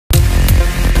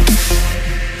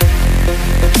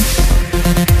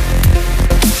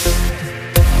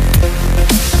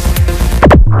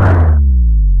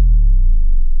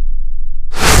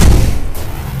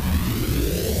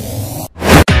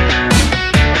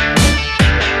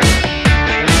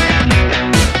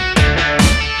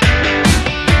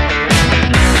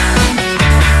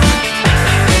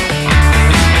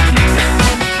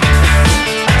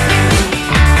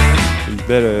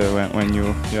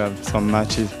you have some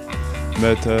matches,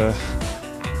 but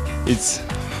it's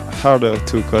harder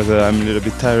too because I'm a little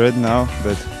bit tired now,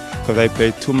 but because I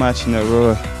played 2 matches in a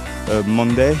row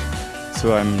Monday,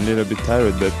 so I'm a little bit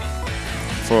tired, but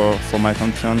for my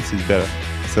confidence it's better,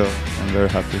 so I'm very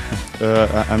happy.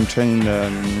 I'm training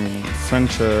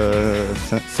French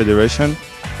Federation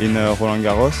in Roland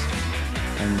Garros,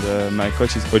 and my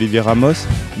coach is Olivier Ramos,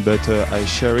 but I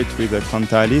share it with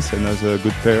Contalis, another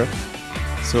good player.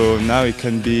 So now he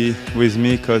can be with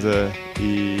me because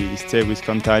he stayed with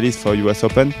Contalis for US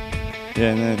Open.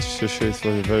 Yeah, and it was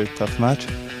a very tough match,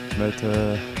 but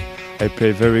I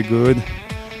played very good.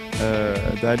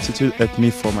 The altitude helped me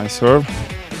for my serve,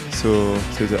 so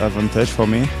it's an advantage for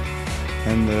me.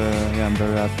 And yeah, I'm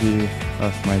very happy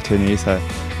of my tennis.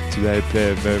 Today I play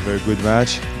a very, very good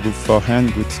match, good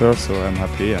forehand, good serve, so I'm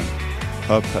happy and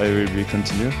hope I will be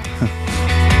continue.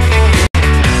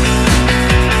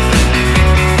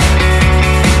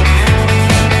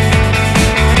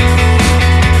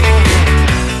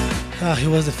 He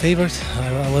was the favorite.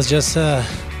 I was just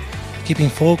keeping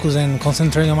focus and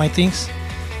concentrating on my things,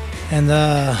 and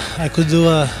I could do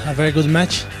a very good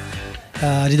match.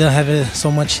 I didn't have so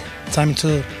much time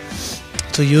to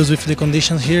use with the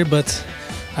conditions here, but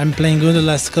I'm playing good the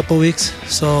last couple of weeks,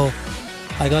 so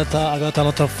I got a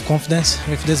lot of confidence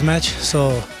with this match.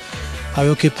 So I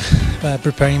will keep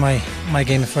preparing my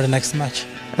game for the next match.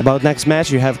 About next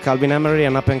match, you have Calvin Hemery,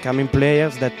 an up-and-coming player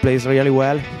that plays really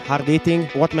well, hard-hitting.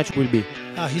 What match will be?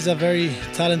 He's a very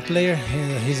talented player.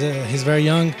 He's very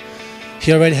young.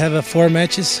 He already have 4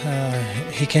 matches.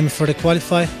 He came for the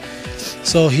qualify,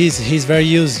 so he's very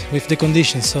used with the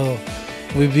conditions. So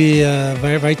it will be a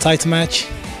very, very tight match.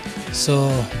 So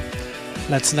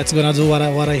let's gonna do what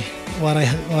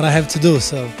I have to do.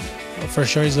 So for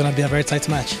sure, it's gonna be a very tight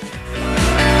match.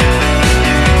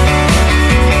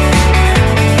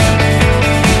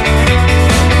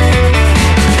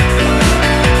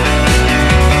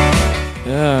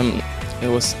 It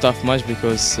was a tough match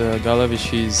because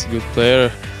Galovic is a good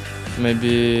player.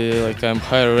 Maybe like I'm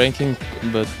higher ranking,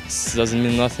 but it doesn't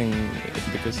mean nothing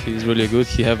because he's really good.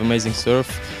 He have amazing serve,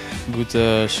 good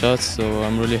shots. So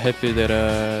I'm really happy that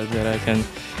I can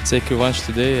take revenge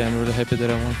today. I'm really happy that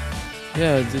I won.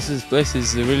 Yeah, this place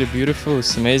is really beautiful.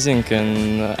 It's amazing,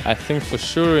 and I think for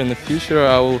sure in the future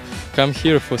I will come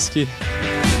here for ski.